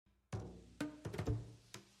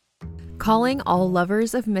Calling all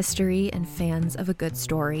lovers of mystery and fans of a good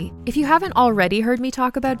story. If you haven't already heard me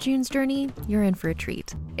talk about June's Journey, you're in for a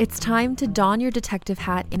treat. It's time to don your detective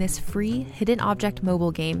hat in this free hidden object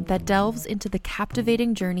mobile game that delves into the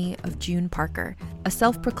captivating journey of June Parker, a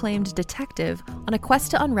self-proclaimed detective on a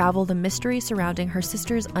quest to unravel the mystery surrounding her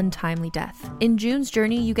sister's untimely death. In June's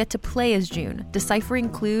Journey, you get to play as June, deciphering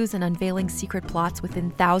clues and unveiling secret plots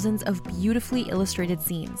within thousands of beautifully illustrated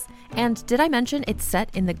scenes. And did I mention it's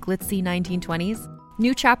set in the glitzy 1920s?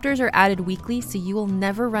 New chapters are added weekly, so you will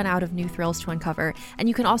never run out of new thrills to uncover, and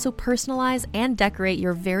you can also personalize and decorate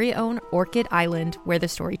your very own Orchid Island where the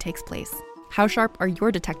story takes place. How sharp are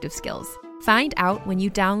your detective skills? Find out when you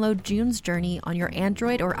download June's Journey on your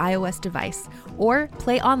Android or iOS device, or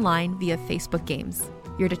play online via Facebook Games.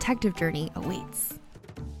 Your detective journey awaits.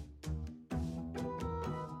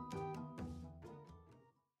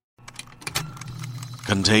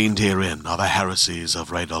 Contained herein are the heresies of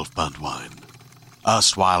Radolf Burntwine,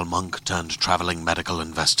 erstwhile monk turned traveling medical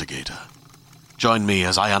investigator. Join me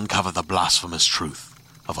as I uncover the blasphemous truth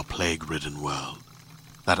of a plague-ridden world,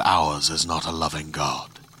 that ours is not a loving God,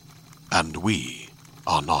 and we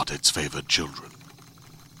are not its favored children.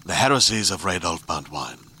 The heresies of Radolf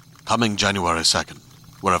Burntwine, coming January 2nd,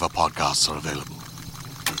 wherever podcasts are available.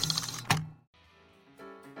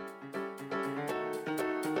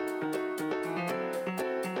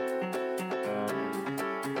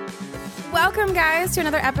 Welcome, guys, to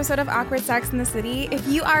another episode of Awkward Sex in the City. If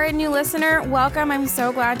you are a new listener, welcome. I'm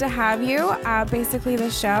so glad to have you. Basically, the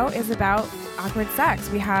show is about awkward sex.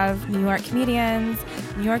 We have New York comedians,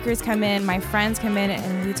 New Yorkers come in, my friends come in,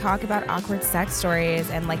 and we talk about awkward sex stories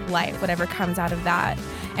and like life, whatever comes out of that.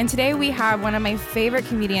 And today we have one of my favorite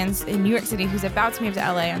comedians in New York City who's about to move to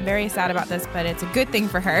LA. I'm very sad about this, but it's a good thing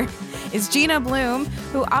for her. Is Gina Bloom,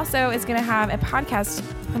 who also is going to have a podcast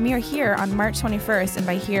premiere here on March 21st. And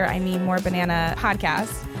by here, I mean More Banana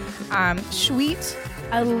Podcast. Sweet,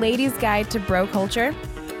 a ladies' guide to bro culture.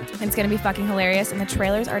 It's going to be fucking hilarious. And the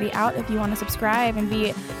trailer's already out if you want to subscribe and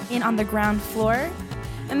be in on the ground floor.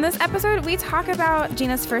 In this episode, we talk about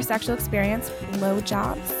Gina's first sexual experience,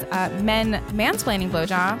 blowjobs, men mansplaining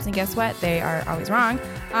blowjobs, and guess what? They are always wrong.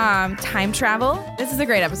 Time travel. This is a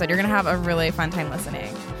great episode. You're going to have a really fun time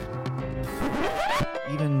listening.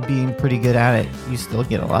 Even being pretty good at it, you still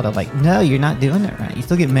get a lot of like, no, you're not doing it right. You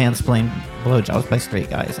still get mansplained blowjobs by straight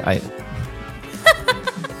guys.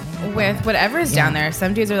 With whatever is down there,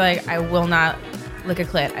 some dudes are like, I will not lick a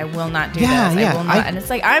clit. I will not do this. I will not. And it's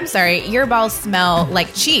like, I'm sorry, your balls smell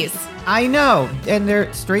like cheese. I know. And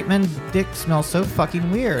their straight men dick smells so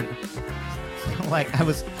fucking weird. I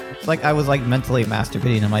was mentally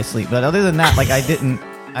masturbating in my sleep. But other than that, I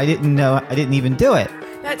didn't know, I didn't even do it.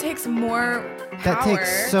 That takes more power. That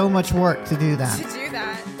takes so much work to do that.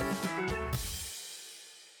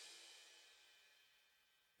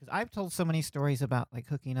 I've told so many stories about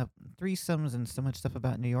hooking up threesomes and so much stuff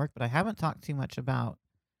about New York, but I haven't talked too much about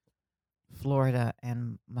Florida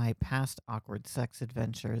and my past awkward sex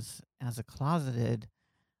adventures as a closeted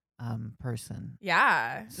person.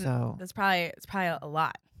 Yeah. So it's probably a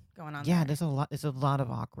lot going on. Yeah, there. There's a lot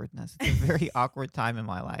of awkwardness. It's a very awkward time in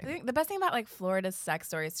my life. I think the best thing about Florida's sex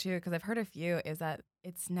stories too, because I've heard a few, is that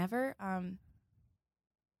it's never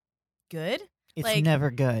good. It's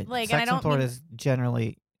never good. Sex in Florida is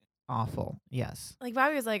generally awful. Yes.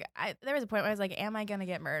 Bobby was like, there was a point where I was like, am I gonna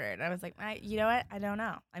get murdered? And I was like, you know what? I don't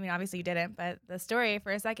know. I mean, obviously you didn't, but the story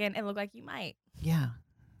for a second, it looked like you might. Yeah.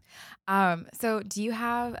 So do you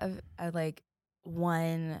have a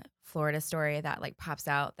one Florida story that pops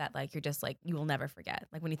out that you're just you will never forget?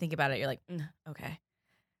 When you think about it, you're like, okay.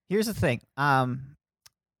 Here's the thing.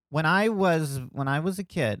 When I was a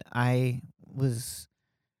kid, I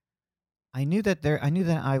knew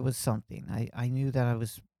that I was something. I knew that I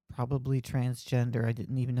was probably transgender. I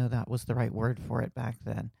didn't even know that was the right word for it back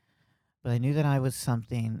then. But I knew that I was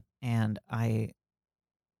something, and I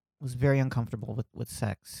was very uncomfortable with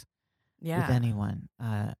sex. Yeah. With anyone.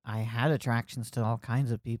 I had attractions to all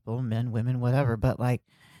kinds of people, men, women, whatever, but I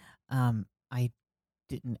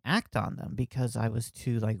didn't act on them because I was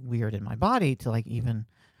too weird in my body to even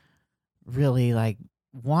really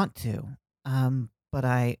want to.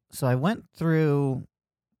 So I went through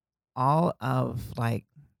all of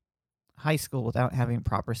high school without having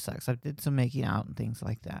proper sex. I did some making out and things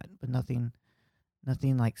like that, but nothing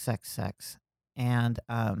like sex. And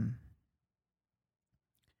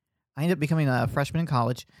I ended up becoming a freshman in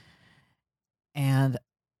college, and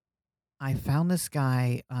I found this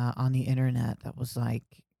guy on the internet that was like,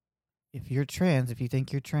 if you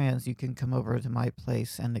think you're trans, you can come over to my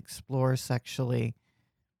place and explore sexually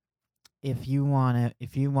if you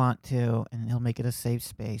want to, and he'll make it a safe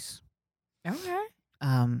space. Okay.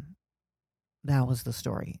 That was the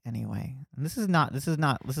story anyway. And this is not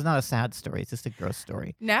a sad story. It's just a gross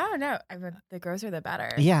story. No. The grosser the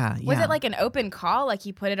better. Yeah. Was it like an open call? Like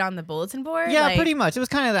he put it on the bulletin board? Yeah, like... pretty much. It was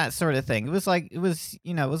kind of that sort of thing. It was like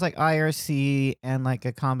IRC and like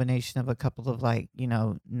a combination of a couple of like,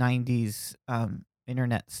 90s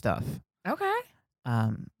internet stuff. Okay.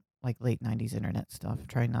 Like late 90s internet stuff.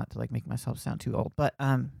 Trying not to like make myself sound too old, but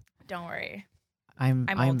don't worry. I'm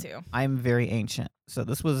old too. I'm very ancient. So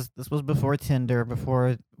this was before Tinder,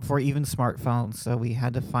 before even smartphones. So we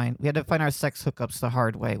had to find our sex hookups the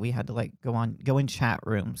hard way. We had to like go in chat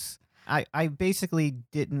rooms. I basically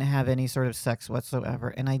didn't have any sort of sex whatsoever,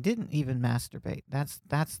 and I didn't even masturbate.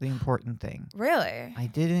 That's the important thing. Really? I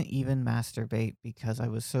didn't even masturbate because I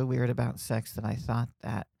was so weird about sex that I thought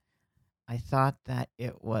that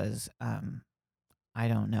it was I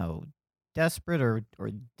don't know, desperate or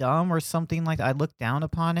dumb or something like that. I looked down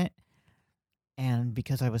upon it, and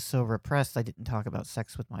because I was so repressed, I didn't talk about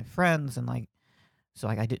sex with my friends, and so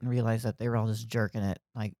I didn't realize that they were all just jerking it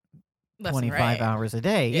like 25 hours a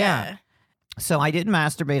day. Yeah. So I didn't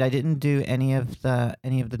masturbate. I didn't do any of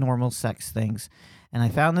the normal sex things, and I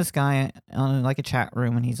found this guy on like a chat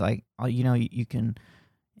room, and he's like, oh, you can.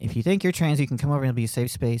 If you think you're trans, you can come over and it'll be a safe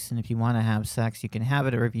space. And if you want to have sex, you can have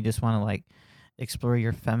it. Or if you just want to like explore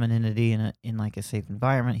your femininity in like a safe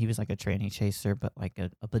environment. He was like a tranny chaser, but like a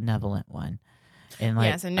benevolent one. And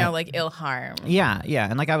like, so no like ill harm. Yeah.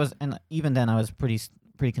 And even then I was pretty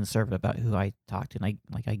conservative about who I talked to. And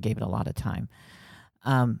I gave it a lot of time.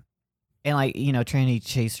 And like, tranny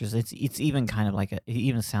chasers, it's even kind of like it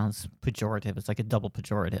even sounds pejorative. It's like a double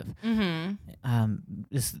pejorative. Mm-hmm.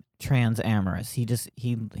 This trans amorous. He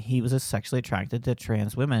was sexually attracted to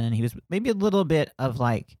trans women, and he was maybe a little bit of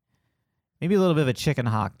a chicken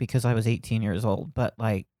hawk because I was 18 years old. But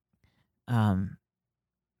like, how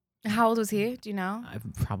old was he? Do you know?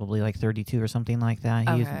 I'm probably like 32 or something like that.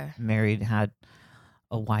 He was married, had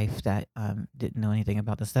a wife that didn't know anything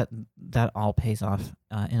about this. That all pays off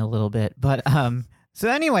in a little bit. But so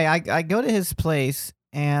anyway, I go to his place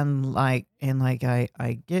and I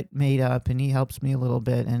get made up, and he helps me a little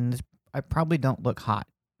bit, and I probably don't look hot.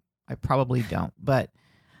 I probably don't, but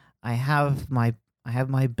I have my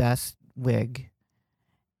best wig,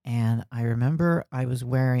 and I remember I was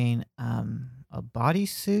wearing a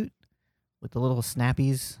bodysuit with the little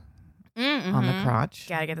snappies on the crotch.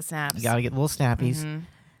 Gotta get the snaps. You gotta get the little snappies. Mm-hmm.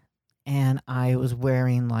 And I was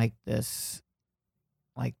wearing like this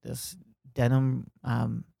denim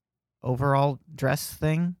overall dress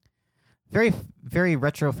thing. Very, very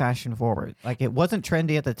retro fashion forward. Like it wasn't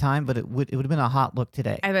trendy at the time, but it would have been a hot look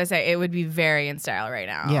today. I was gonna say it would be very in style right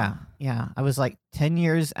now. Yeah. I was like 10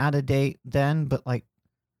 years out of date then, but like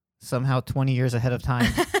somehow 20 years ahead of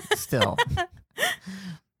time still.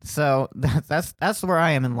 So that's where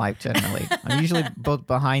I am in life generally. I'm usually both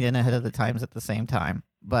behind and ahead of the times at the same time.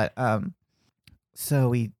 But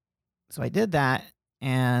so I did that,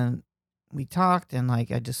 and we talked, and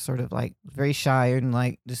like I just sort of like very shy and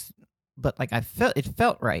like just, but like it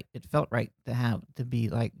felt right. It felt right to be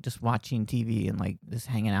like just watching TV and like just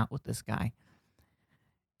hanging out with this guy.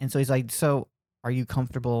 And so he's like, "So are you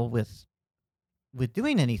comfortable with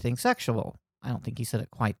doing anything sexual?" I don't think he said it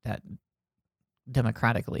quite that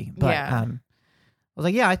democratically, but I was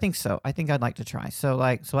like, yeah, I think so. I think I'd like to try. So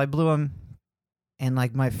I blew him, and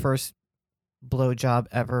like my first blow job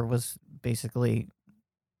ever was basically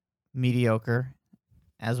mediocre,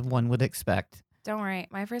 as one would expect. Don't worry.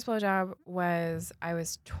 My first blowjob was, I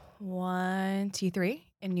was 23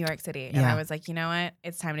 in New York City, and I was like, you know what?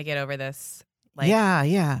 It's time to get over this. Like,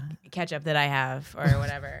 ketchup that I have or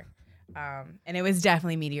whatever. And it was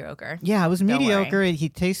definitely mediocre. Yeah, it was mediocre. He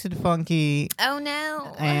tasted funky. Oh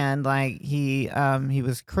no! And like he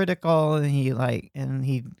was critical, and he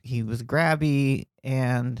was grabby,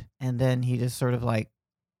 and then he just sort of like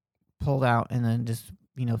pulled out, and then just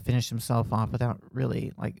finished himself off without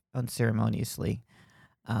really like unceremoniously.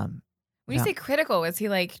 When you say critical, was he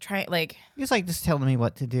like trying like? He was like just telling me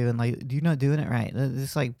what to do, and like, you're not doing it right.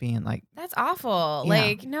 Just like being like, that's awful. Yeah.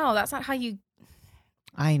 Like, no, that's not how you.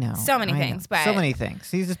 I know. So many things, but so many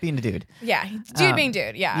things. He's just being a dude. Yeah, dude being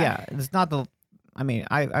dude. Yeah. Yeah, it's not the. I mean,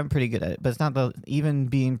 I'm pretty good at it, but it's not the. Even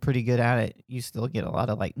being pretty good at it, you still get a lot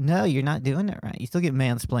of like, no, you're not doing it right. You still get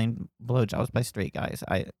mansplained blowjobs by straight guys.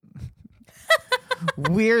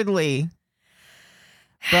 Weirdly.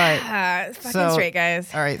 But fucking straight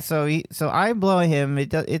guys. All right, so I blow him.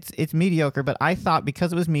 It's mediocre, but I thought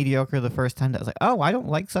because it was mediocre the first time, that I was like, oh, I don't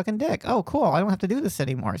like sucking dick. Oh, cool. I don't have to do this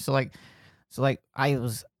anymore. So I was like, oh,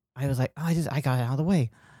 I got it out of the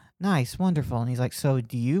way. Nice, wonderful. And he's like, so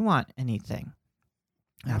do you want anything?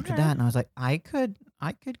 after Okay. that, and I was like, I could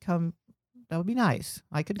come. That would be nice.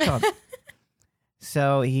 I could come.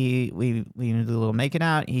 So we do a little making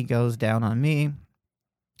out. He goes down on me,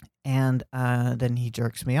 and then he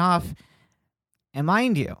jerks me off. And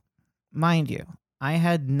mind you, I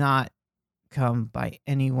had not come by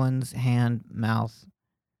anyone's hand, mouth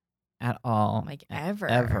at all. Like ever.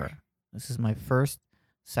 Ever. This is my first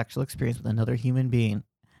sexual experience with another human being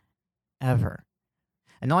ever.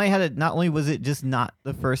 And not only was it just not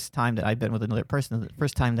the first time that I'd been with another person, the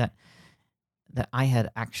first time that I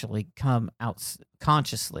had actually come out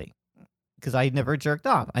consciously, because I never jerked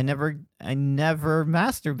off. I never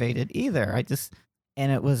masturbated either.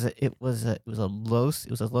 And it was a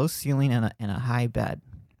low ceiling and a high bed.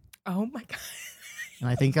 Oh my God. And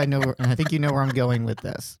I think you know where I'm going with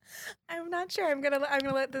this. I'm not sure. I'm gonna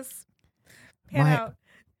let this pan out.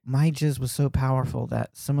 My jizz was so powerful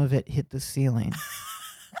that some of it hit the ceiling.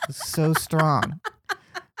 It was so strong.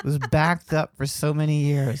 It was backed up for so many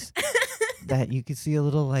years that you could see a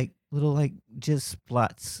little jizz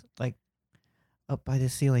spluts like up by the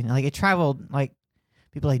ceiling. Like it traveled, like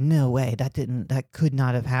people were like, no way, that could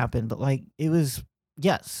not have happened. But like it was,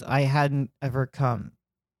 yes, I hadn't ever come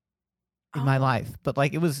in my life. But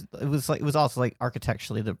like it was also like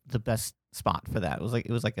architecturally the best spot for that. It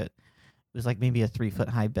was like maybe a 3-foot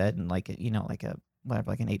high bed and like like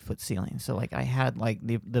an 8-foot ceiling. So like I had like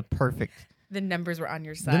the perfect. The numbers were on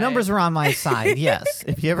your side. The numbers were on my side. Yes.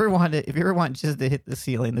 If you ever want just to hit the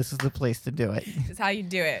ceiling, this is the place to do it. This is how you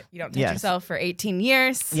do it. You don't touch Yes. yourself for 18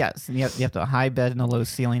 years. Yes, and you have to a high bed and a low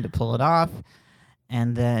ceiling to pull it off,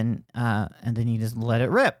 and then you just let it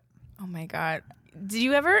rip. Oh my God. Did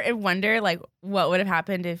you ever wonder like what would have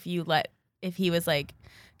happened if he was like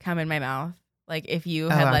come in my mouth? Like if you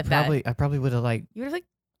had let that. I probably would have like. You would have like.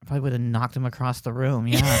 I probably would have knocked him across the room.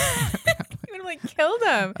 Yeah. You would have like killed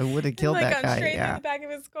him. I would have killed like, that gone guy. straight Yeah. through the back of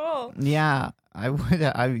his skull. Yeah, I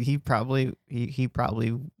would. He probably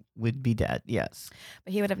would be dead. Yes.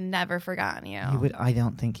 But he would have never forgotten you. He would. I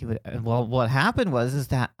don't think he would. Well, what happened is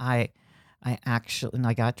that I actually, and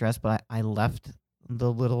I got dressed, but I left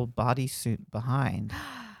the little bodysuit behind.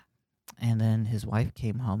 And then his wife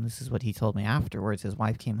came home. This is what he told me afterwards. His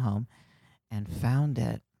wife came home and found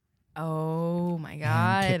it. Oh my And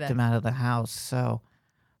God. kicked him out of the house. So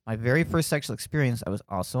my very first sexual experience, I was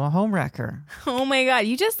also a home wrecker. Oh my God.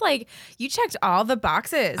 You just like, you checked all the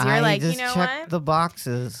boxes. You're I like, just you know checked what? the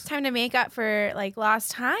boxes. It's time to make up for like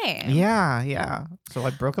lost time. Yeah. So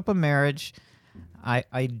I broke up a marriage. I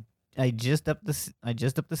just up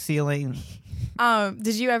the ceiling.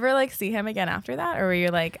 Did you ever like see him again after that, or were you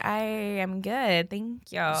like, I am good,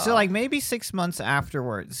 thank you? So like maybe 6 months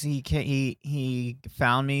afterwards, he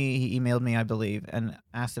found me. He emailed me, I believe, and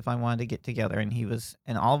asked if I wanted to get together.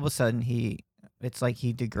 And all of a sudden it's like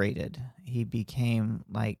he degraded. He became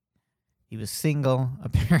like he was single.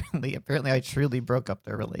 Apparently, I truly broke up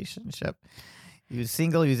their relationship. He was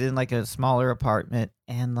single. He was in like a smaller apartment,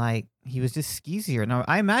 and like he was just skeezier. Now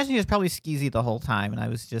I imagine he was probably skeezy the whole time, and I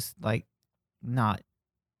was just like not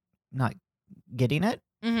getting it.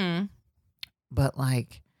 Mm-hmm. But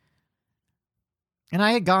like, and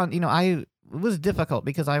I had gone. It was difficult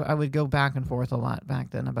because I would go back and forth a lot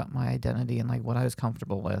back then about my identity and like what I was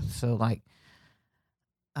comfortable with. So like,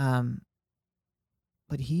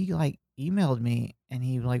 but he like emailed me and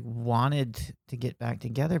he like wanted to get back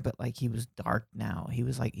together, but like he was dark now. He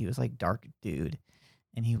was like dark dude,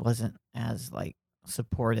 and he wasn't as like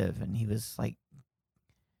supportive, and he was like,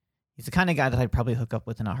 he's the kind of guy that I'd probably hook up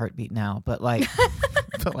with in a heartbeat now, but like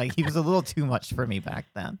but like he was a little too much for me back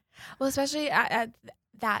then. Well, especially at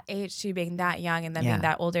that age too, being that young and then Yeah. being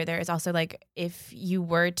that older, there is also like, if you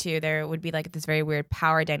were to, there would be like this very weird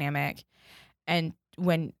power dynamic. And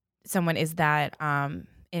when someone is that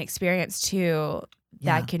inexperienced too,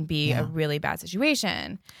 Yeah, that can be yeah. a really bad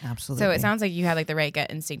situation. Absolutely. So it sounds like you had like the right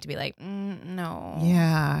gut instinct to be like, no.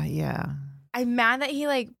 Yeah. I'm mad that he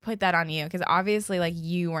like put that on you, because obviously like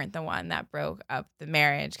you weren't the one that broke up the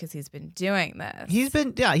marriage, because he's been doing this. He's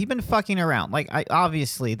been fucking around. Like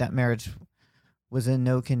obviously that marriage was in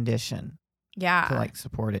no condition yeah. to like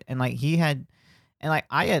support it. And like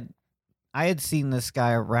I had seen this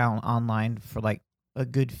guy around online for like a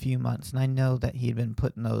good few months, and I know that he'd been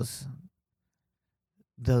putting those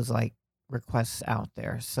like requests out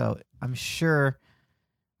there. So I'm sure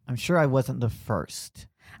I wasn't the first.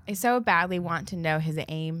 I so badly want to know his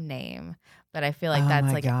AIM name, but I feel like Oh that's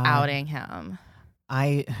my like God. outing him.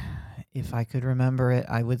 If I could remember it,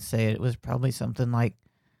 I would say it was probably something like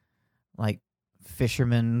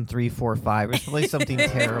Fisherman 345 or probably something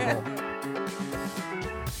terrible.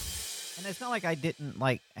 And it's not like I didn't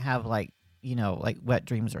like have like, like wet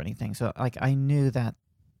dreams or anything. So like I knew that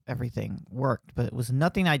everything worked, but it was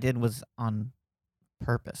nothing I did was on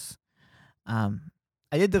purpose.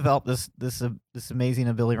 I did develop this amazing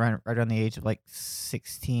ability right around the age of like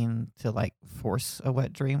 16 to like force a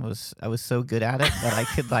wet dream. I was so good at it that I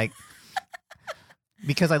could like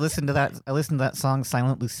because I listened to that song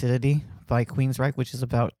Silent Lucidity by Queensryche, which is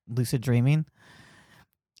about lucid dreaming,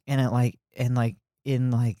 and in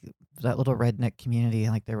that little redneck community,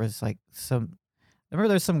 like there was like I remember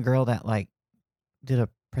there's some girl that like did a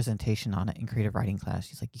presentation on it in creative writing class.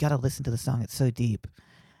 She's like, you got to listen to the song, it's so deep.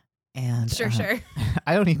 And Sure.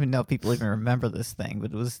 I don't even know if people even remember this thing,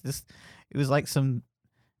 but it was like some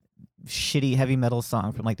shitty heavy metal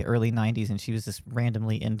song from like the early 90s, and she was just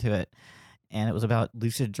randomly into it, and it was about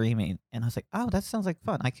lucid dreaming, and I was like, oh, that sounds like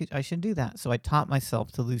fun. I should do that. So I taught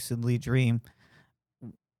myself to lucidly dream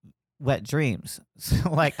wet dreams. So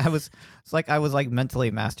like I was like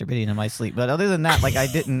mentally masturbating in my sleep, but other than that, like I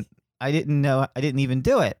didn't even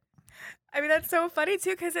do it. I mean, that's so funny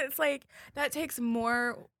too, because it's like that takes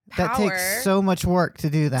more power. That takes so much work to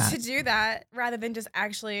do that. Rather than just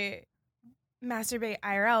actually masturbate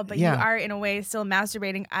IRL, but Yeah. you are in a way still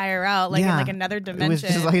masturbating IRL, like in Yeah. like another It was dimension.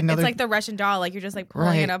 just like another- It's like the Russian doll, like you're just like pulling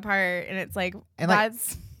Right. it apart, and it's like And, like,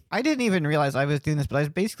 that's I didn't even realize I was doing this, but I was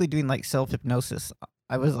basically doing like self hypnosis.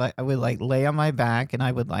 I would like lay on my back, and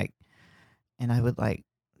I would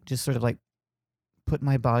just sort of like put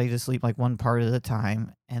my body to sleep like one part at a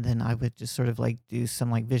time, and then I would just sort of like do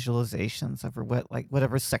some like visualizations of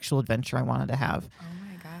whatever sexual adventure I wanted to have. oh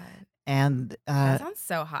my god, And that sounds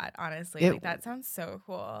so hot. Honestly, it- like that sounds so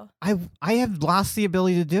cool. I have lost the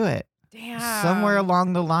ability to do it. Damn. Somewhere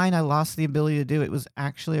along the line, I lost the ability to do it. It was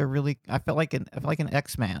actually I felt like an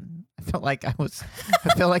X-Man. I felt like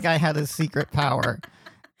I had a secret power,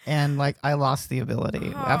 and like I lost the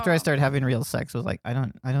ability after I started having real sex. I was like, I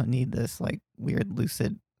don't need this like weird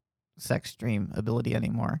lucid sex dream ability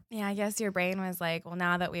anymore. Yeah, I guess your brain was like, well,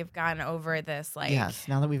 now that we've gotten over this, like, Yes,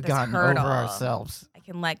 now that we've this gotten hurdle, over ourselves, I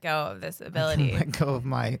can let go of this I can ability. let go of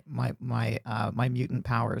my mutant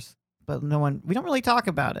powers. But we don't really talk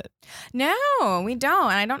about it. No, we don't.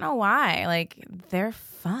 And I don't know why. Like, they're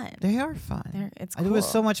fun. They are fun. It's It cool. was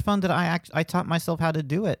so much fun that I taught myself how to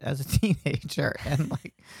do it as a teenager, and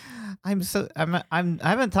like I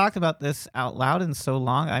haven't talked about this out loud in so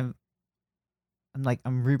long. I'm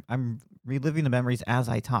reliving the memories as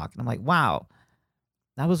I talk, and I'm like, wow,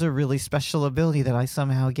 that was a really special ability that I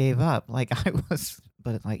somehow gave up. Like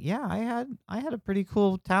but like yeah, I had a pretty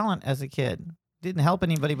cool talent as a kid. Didn't help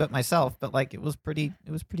anybody but myself, but like it was pretty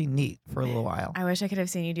neat for a little while. I wish I could have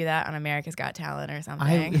seen you do that on America's Got Talent or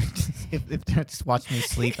something. if they just watch me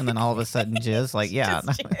sleep and then all of a sudden jizz, like yeah,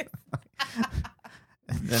 Just jizz.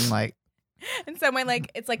 and then like And someone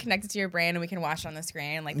like it's like connected to your brain, and we can watch it on the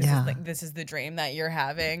screen. Like this is the dream that you're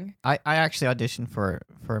having. I actually auditioned for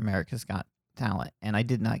America's Got Talent, and I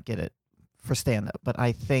did not get it for stand up, but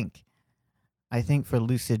I think for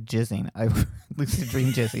lucid jizzing, lucid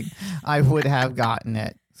dream jizzing, I would have gotten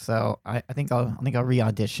it. So I think I'll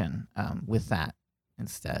re-audition with that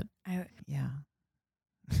instead. Yeah.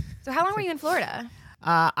 So how long were you in Florida?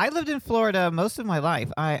 I lived in Florida most of my life.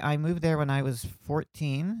 I moved there when I was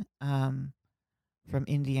 14 from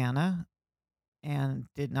Indiana, and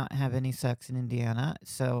did not have any sex in Indiana.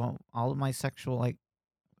 So all of my sexual like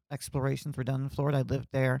explorations were done in Florida. I lived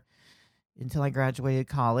there until I graduated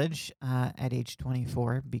college at age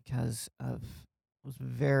 24 because I was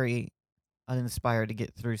very uninspired to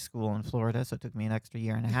get through school in Florida. So it took me an extra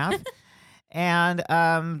year and a half. And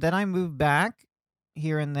then I moved back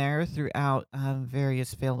here and there throughout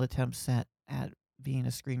various failed attempts at being a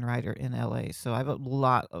screenwriter in LA. So I have a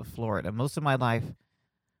lot of Florida. Most of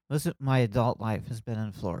my adult life has been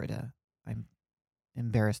in Florida. I'm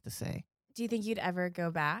embarrassed to say. Do you think you'd ever go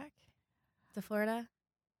back to Florida?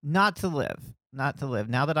 Not to live.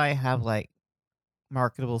 Now that I have like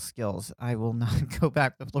marketable skills, I will not go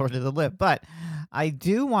back to Florida to live. But I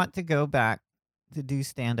do want to go back to do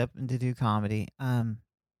stand up and to do comedy.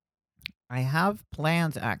 I have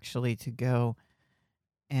plans actually to go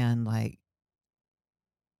and like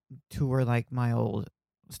tour like my old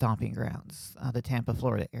stomping grounds, the Tampa,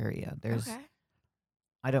 Florida area. There's Okay.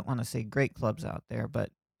 I don't want to say great clubs out there, but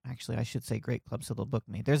actually I should say great clubs so they'll book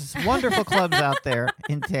me. There's wonderful clubs out there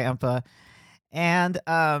in Tampa. And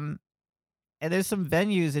there's some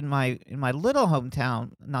venues in my little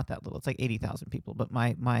hometown, not that little, it's like 80,000 people, but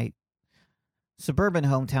my suburban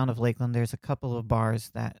hometown of Lakeland, there's a couple of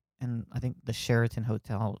bars and I think the Sheraton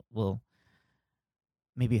Hotel will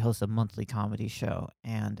maybe host a monthly comedy show,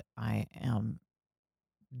 and I am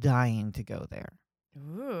dying to go there.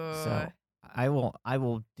 Ooh. So I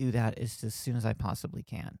will do that as soon as I possibly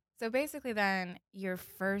can. So basically, then your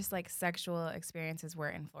first like sexual experiences were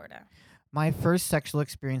in Florida. My first sexual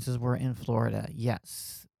experiences were in Florida.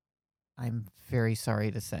 Yes, I'm very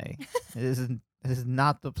sorry to say it is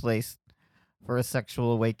not the place for a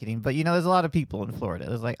sexual awakening. But there's a lot of people in Florida.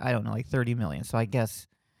 There's like, I don't know, like 30 million. So I guess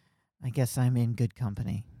I'm in good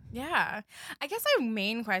company. Yeah. I guess my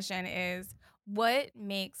main question is, what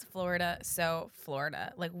makes Florida so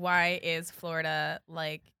Florida? Like, why is Florida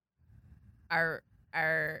like our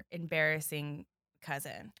embarrassing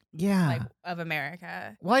cousin? Yeah. Like of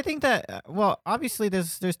America. Well, I think that obviously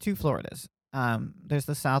there's two Floridas. There's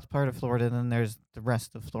the south part of Florida, and then there's the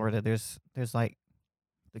rest of Florida. There's like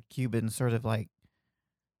the Cuban sort of like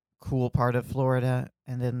cool part of Florida,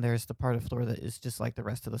 and then there's the part of Florida that is just like the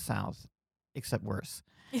rest of the South, except worse.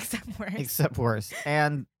 Except worse.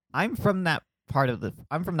 And I'm from that part of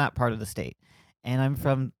the state, and I'm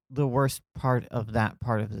from the worst part of that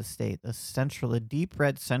part of the state, the deep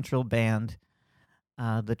red central band,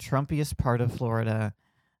 the Trumpiest part of Florida,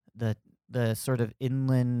 the sort of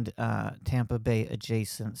inland Tampa Bay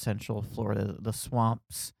adjacent central Florida, the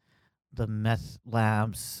swamps, the meth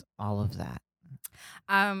labs, all of that.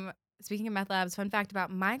 Speaking of meth labs, fun fact about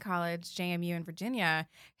my college, JMU in Virginia,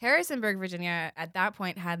 Harrisonburg, Virginia, at that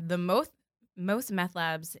point had the most meth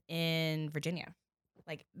labs in Virginia,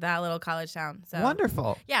 like that little college town. So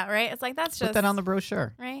wonderful. Yeah, right. It's like that's just put that on the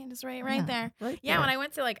brochure, right? Just right there. Right yeah, there. when I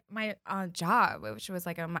went to like my job, which was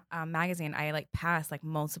like a magazine, I like passed like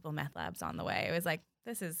multiple meth labs on the way. It was like,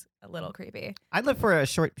 this is a little creepy. I lived for a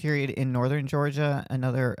short period in northern Georgia,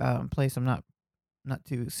 another place I'm not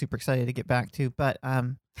too super excited to get back to, but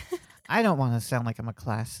I don't want to sound like I'm a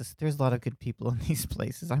classist. There's a lot of good people in these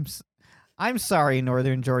places. I'm sorry,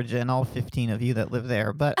 northern Georgia, and all 15 of you that live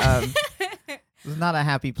there, but it's not a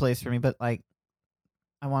happy place for me. But like,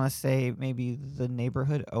 I want to say maybe the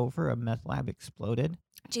neighborhood over, a meth lab exploded.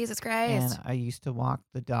 Jesus Christ! And I used to walk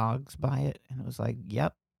the dogs by it, and it was like,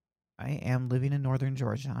 yep, I am living in northern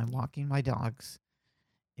Georgia. I'm walking my dogs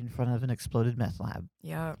in front of an exploded meth lab.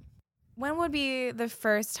 Yeah. When would be the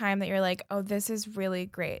first time that you're like, oh, this is really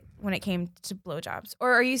great when it came to blowjobs?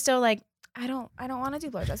 Or are you still like, I don't want to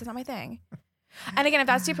do blowjobs. It's not my thing. And again, if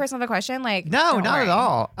that's too personal of a question, like, no, don't not worry. at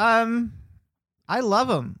all. I love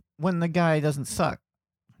them when the guy doesn't suck.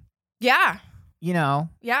 Yeah.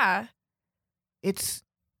 Yeah. It's,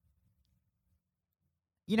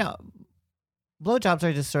 blowjobs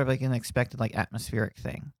are just sort of like an expected like atmospheric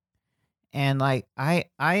thing. And like I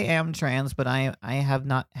am trans, but I have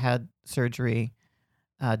not had surgery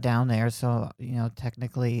down there, so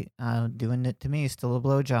technically doing it to me is still a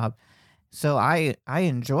blowjob. So I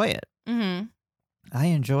enjoy it. Mm-hmm. I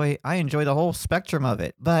enjoy the whole spectrum of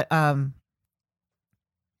it, but I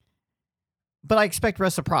expect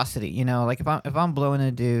reciprocity. Like if I'm blowing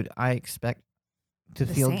a dude, I expect to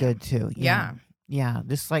feel same. good too. Yeah.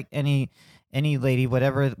 Just like any lady,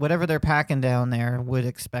 whatever they're packing down there, would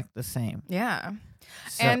expect the same. Yeah.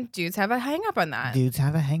 So, And dudes have a hang up on that. dudes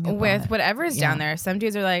have a hang up with on it. whatever's down Yeah. there. Some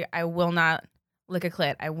dudes are like, I will not lick a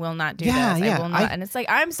clit. I will not do Yeah, this. yeah. I will not. And it's like,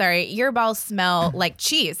 I'm sorry, your balls smell like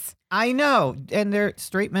cheese. I know, and their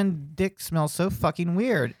straight men dick smells so fucking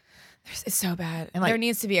weird. It's so bad. And, like- there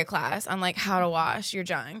needs to be a class on like how to wash your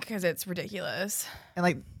junk because it's ridiculous. And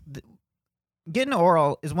like getting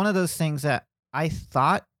oral is one of those things that I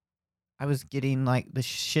thought I was getting like the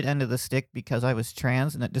shit end of the stick because I was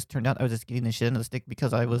trans, and it just turned out I was just getting the shit end of the stick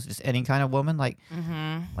because I was just any kind of woman. Like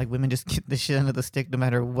women just get the shit end of the stick no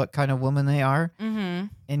matter what kind of woman they are. Mm-hmm.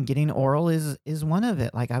 And getting oral is one of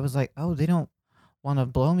it. Like I was like, oh, they don't want to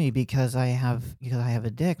blow me because I have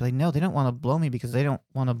a dick. Like, no, they don't want to blow me because they don't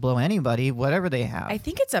want to blow anybody, whatever they have. I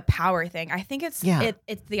think it's a power thing. I think it's Yeah.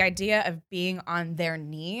 it's the idea of being on their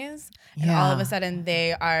knees and all of a sudden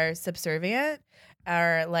they are subservient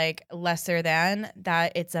or like lesser than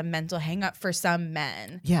that. It's a mental hang up for some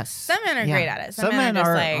men. Yes. Some men are great at it. Some men are just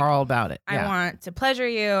are like, all about it. I Yeah. want to pleasure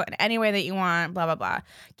you in any way that you want, blah, blah, blah.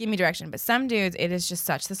 Give me direction. But some dudes, it is just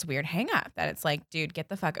such this weird hang up that it's like, dude, get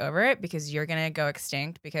the fuck over it because you're going to go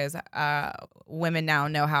extinct because women now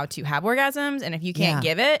know how to have orgasms. And if you can't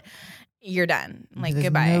give it, you're done. Like, There's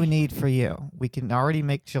goodbye. no need for you. We can already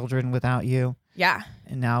make children without you. Yeah.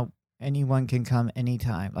 And now anyone can come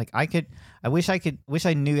anytime. Like I wish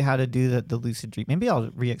I knew how to do the lucid dream. Maybe I'll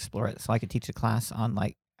re-explore it so I could teach a class on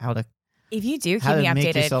like how to If you do, keep how me to make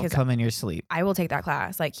updated yourself because come in your sleep. I will take that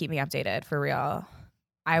class. Like, keep me updated for real.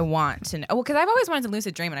 I want to know. Well, because I've always wanted to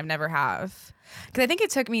lucid dream and I've never have. Because I think it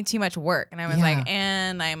took me too much work and I was like,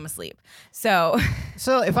 and I'm asleep. So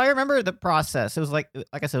if I remember the process, it was like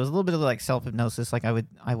I said, it was a little bit of like self-hypnosis. Like I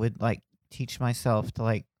would like teach myself to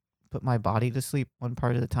like put my body to sleep one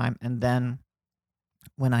part of the time, and then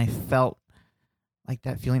when I felt like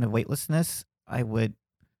that feeling of weightlessness, I would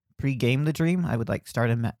pre-game the dream. I would like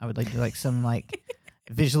I would like do like some like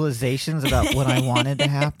visualizations about what I wanted to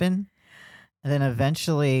happen, and then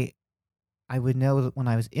eventually I would know that when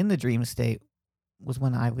I was in the dream state was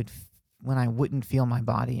when I wouldn't feel my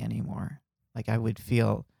body anymore. Like I would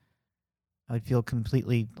feel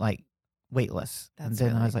completely like weightless. That's and then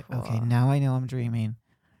I really was like, cool. okay, now I know I'm dreaming,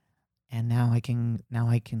 and now I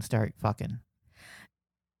can start fucking.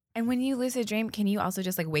 And when you lucid dream, can you also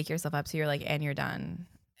just like wake yourself up so you're like, and you're done?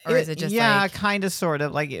 Or is it just yeah, like... kind of, sort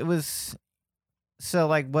of. Like it was. So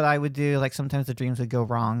like what I would do, like sometimes the dreams would go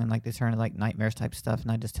wrong and like they turn into like nightmares type stuff,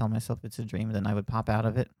 and I just tell myself it's a dream, and then I would pop out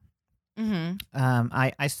of it. Mm-hmm.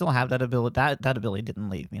 I still have that ability. That ability didn't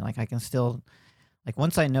leave me. Like I can still, like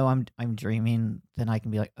once I know I'm dreaming, then I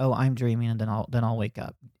can be like, oh, I'm dreaming, and then I'll wake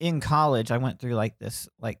up. In college, I went through like this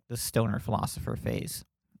stoner philosopher phase.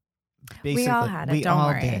 Basically, We all had it. we Don't all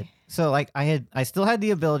worry. did. So like I still had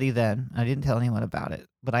the ability then. I didn't tell anyone about it,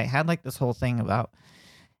 but I had like this whole thing about,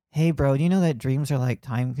 hey bro, do you know that dreams are like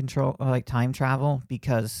time control or like time travel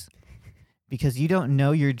because you don't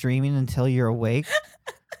know you're dreaming until you're awake.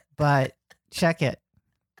 But check it.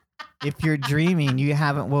 If you're dreaming, you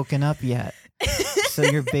haven't woken up yet. So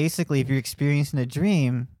you're basically, if you're experiencing a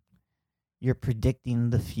dream, you're predicting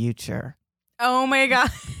the future. Oh my God.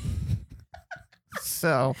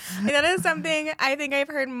 So That is something I think I've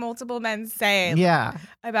heard multiple men say yeah,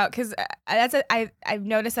 about, because I've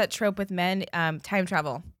noticed that trope with men, time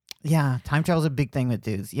travel. yeah, time travel is a big thing with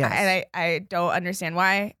dudes. Yes, And I don't understand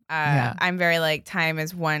why. Yeah. I'm very like, time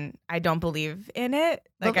is one, I don't believe in it.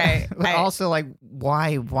 Like but I also like,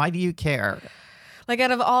 why do you care? like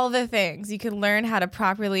out of all the things you can learn how to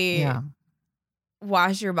properly Yeah,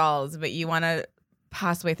 wash your balls, but you want to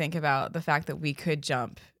possibly think about the fact that we could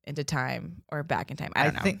jump into time or back in time. I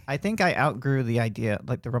don't know. I think I outgrew the idea,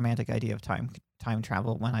 like the romantic idea of time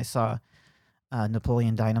travel, when I saw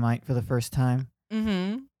Napoleon Dynamite for the first time,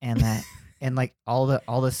 Mm-hmm. and like all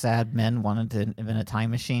the sad men wanted to invent a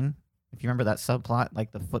time machine. If you remember that subplot,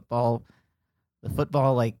 like the football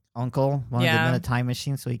like uncle wanted to invent a time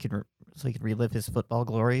machine so he could relive his football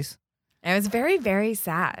glories. It was very, very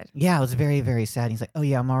sad. Yeah, it was very, very sad. He's like, "Oh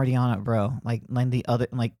yeah, I'm already on it, bro." Like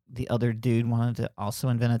the other dude wanted to also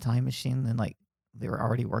invent a time machine, and like they were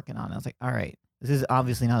already working on it. I was like, "All right, this is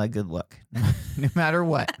obviously not a good look, no matter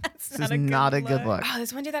what. This is not a good look." Oh,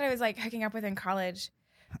 this one dude that I was like hooking up with in college,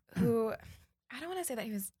 who I don't want to say that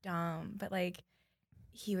he was dumb, but like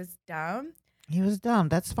he was dumb. He was dumb.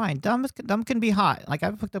 That's fine. Dumb can be hot. Like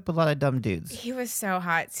I've hooked up with a lot of dumb dudes. He was so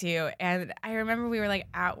hot too. And I remember we were like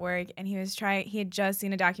at work and he had just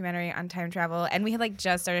seen a documentary on time travel and we had like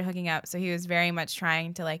just started hooking up. So he was very much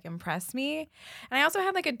trying to like impress me. And I also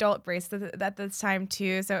had like adult bracelets at this time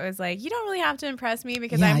too. So it was like, you don't really have to impress me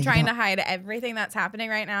because Yeah, I'm you trying to don't- hide everything that's happening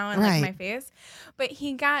right now in Right. like my face. But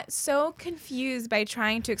he got so confused by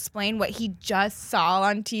trying to explain what he just saw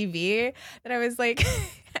on TV that I was like,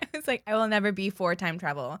 I will never be for time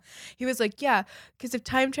travel. He was like, yeah, because if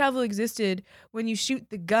time travel existed, when you shoot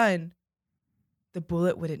the gun, the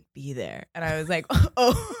bullet wouldn't be there. And I was like,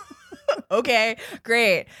 oh, okay,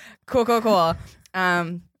 great. Cool. Cool.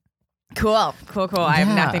 I have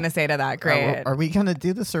Yeah. nothing to say to that. Great. Are we gonna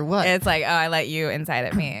do this or what? It's like, oh, I let you inside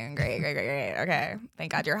at me. Great. Okay.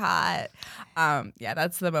 Thank God you're hot. Yeah,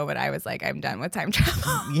 that's the moment I was like, I'm done with time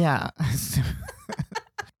travel. Yeah.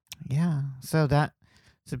 Yeah. So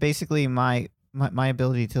basically my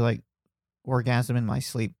ability to like orgasm in my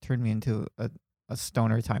sleep turned me into a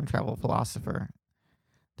stoner time travel philosopher.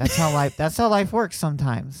 That's how life works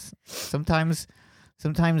sometimes. Sometimes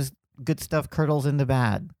good stuff curdles into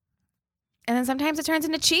bad. And then sometimes it turns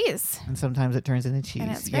into cheese. And sometimes it turns into cheese.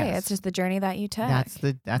 And it's great. Yes. It's just the journey that you took. That's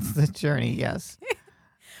the journey, yes.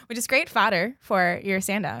 Which is great fodder for your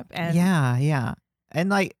stand-up. And Yeah. And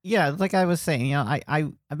like I was saying, you know,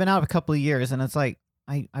 I've been out a couple of years and it's like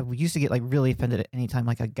I used to get like really offended at any time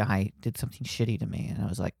like a guy did something shitty to me, and I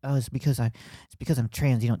was like, oh, it's because I'm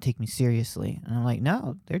trans, you don't take me seriously. And I'm like,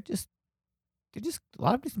 no, they're just a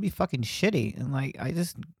lot of people be fucking shitty, and like I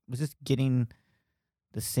was just getting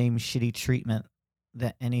the same shitty treatment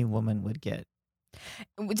that any woman would get.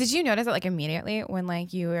 Did you notice that like immediately when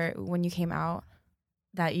you came out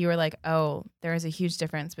that you were like, oh, there is a huge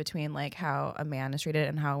difference between like how a man is treated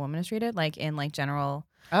and how a woman is treated, like in like general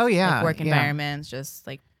Oh yeah, like, work yeah. environments, just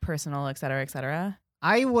like personal, et cetera, et cetera?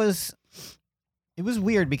 It was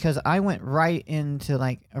weird because I went right into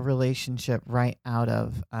like a relationship right out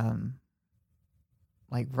of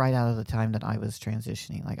the time that I was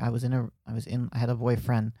transitioning. Like I had a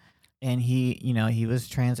boyfriend and he was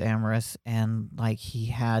transamorous, and like he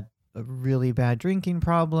had a really bad drinking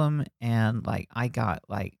problem, and like I got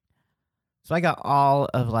all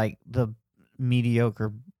of like the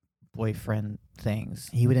mediocre boyfriend things.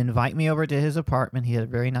 He would invite me over to his apartment. He had a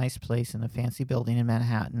very nice place in a fancy building in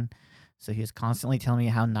Manhattan. So he was constantly telling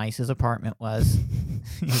me how nice his apartment was.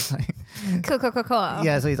 He was like, Cool.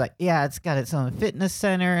 yeah. So he's like, yeah, it's got its own fitness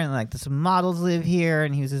center, and like some models live here.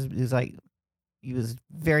 And he was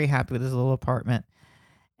very happy with his little apartment.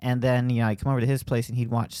 And then I'd come over to his place, and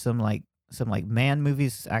he'd watch some man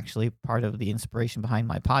movies. Actually, part of the inspiration behind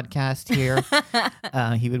my podcast here.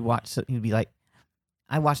 He'd be like,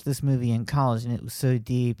 I watched this movie in college, and it was so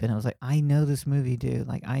deep, and I was like, I know this movie, dude.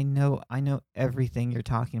 Like, I know everything you're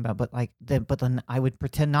talking about, but then I would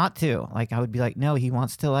pretend not to. Like, I would be like, no, he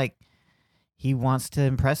wants to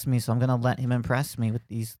impress me, so I'm gonna let him impress me with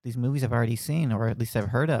these movies I've already seen, or at least I've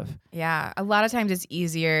heard of. Yeah, a lot of times it's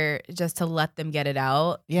easier just to let them get it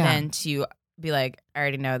out than to be like, I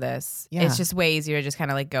already know this. Yeah. It's just way easier to just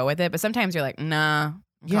kind of like go with it. But sometimes you're like, nah.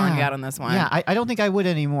 I'm calling you out on this one. Yeah, I don't think I would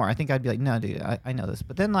anymore. I think I'd be like, no, dude, I know this.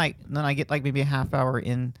 But then I get like maybe a half hour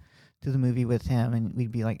in to the movie with him, and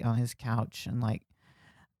we'd be like on his couch, and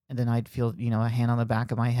then I'd feel a hand on the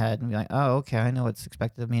back of my head, and be like, oh, okay, I know what's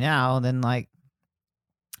expected of me now. And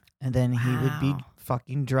then he would be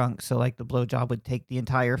fucking drunk, so like the blowjob would take the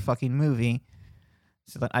entire fucking movie,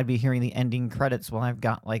 so that I'd be hearing the ending credits while I've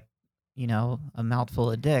got like a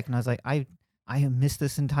mouthful of dick, and I was like, I missed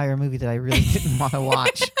this entire movie that I really didn't want to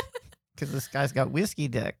watch because this guy's got whiskey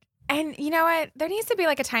dick. And you know what? There needs to be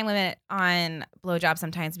like a time limit on blowjobs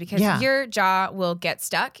sometimes, because your jaw will get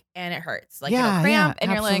stuck and it hurts. Like it'll cramp,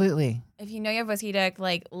 and absolutely. You're like, if you know you have whiskey dick,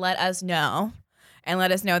 like let us know, and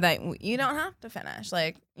let us know that you don't have to finish.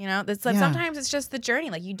 Like it's like sometimes it's just the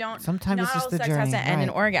journey. Like you don't. Sometimes not it's just all the sex journey. has to end in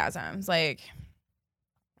orgasms. Like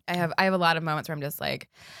I have a lot of moments where I'm just like,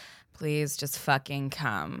 please just fucking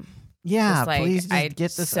come. Yeah, please just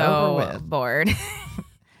get this over with. Bored.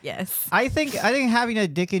 Yes. I think having a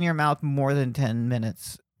dick in your mouth more than 10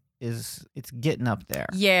 minutes it's getting up there.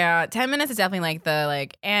 Yeah, 10 minutes is definitely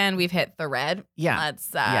and we've hit the red. Yeah. Let's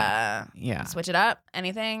switch it up.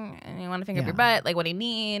 Anything? And you want to finger up your butt? Like, what do you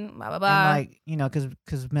need? Blah blah blah. And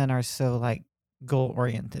because men are so like goal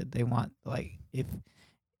oriented. They want if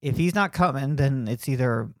he's not coming, then it's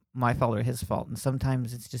either my fault or his fault, and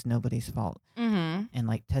sometimes it's just nobody's fault. Mm-hmm.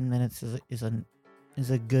 And 10 minutes is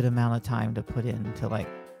a good amount of time to put into a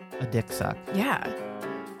dick suck. Yeah.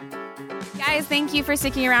 Guys, thank you for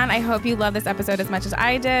sticking around. I hope you love this episode as much as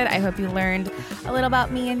I did. I hope you learned a little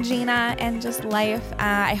about me and Gina and just life.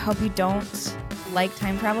 I hope you don't like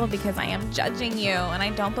time travel, because I am judging you and I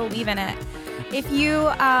don't believe in it. If you,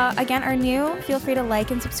 again, are new, feel free to like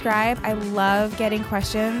and subscribe. I love getting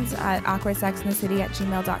questions at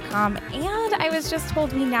awkwardsexinthecity@gmail.com. And I was just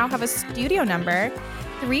told we now have a studio number,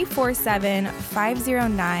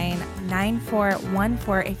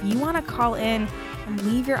 347-509-9414. If you want to call in and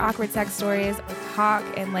leave your awkward sex stories or talk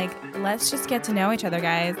and let's just get to know each other,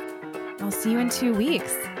 guys. I'll see you in 2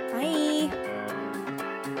 weeks. Bye.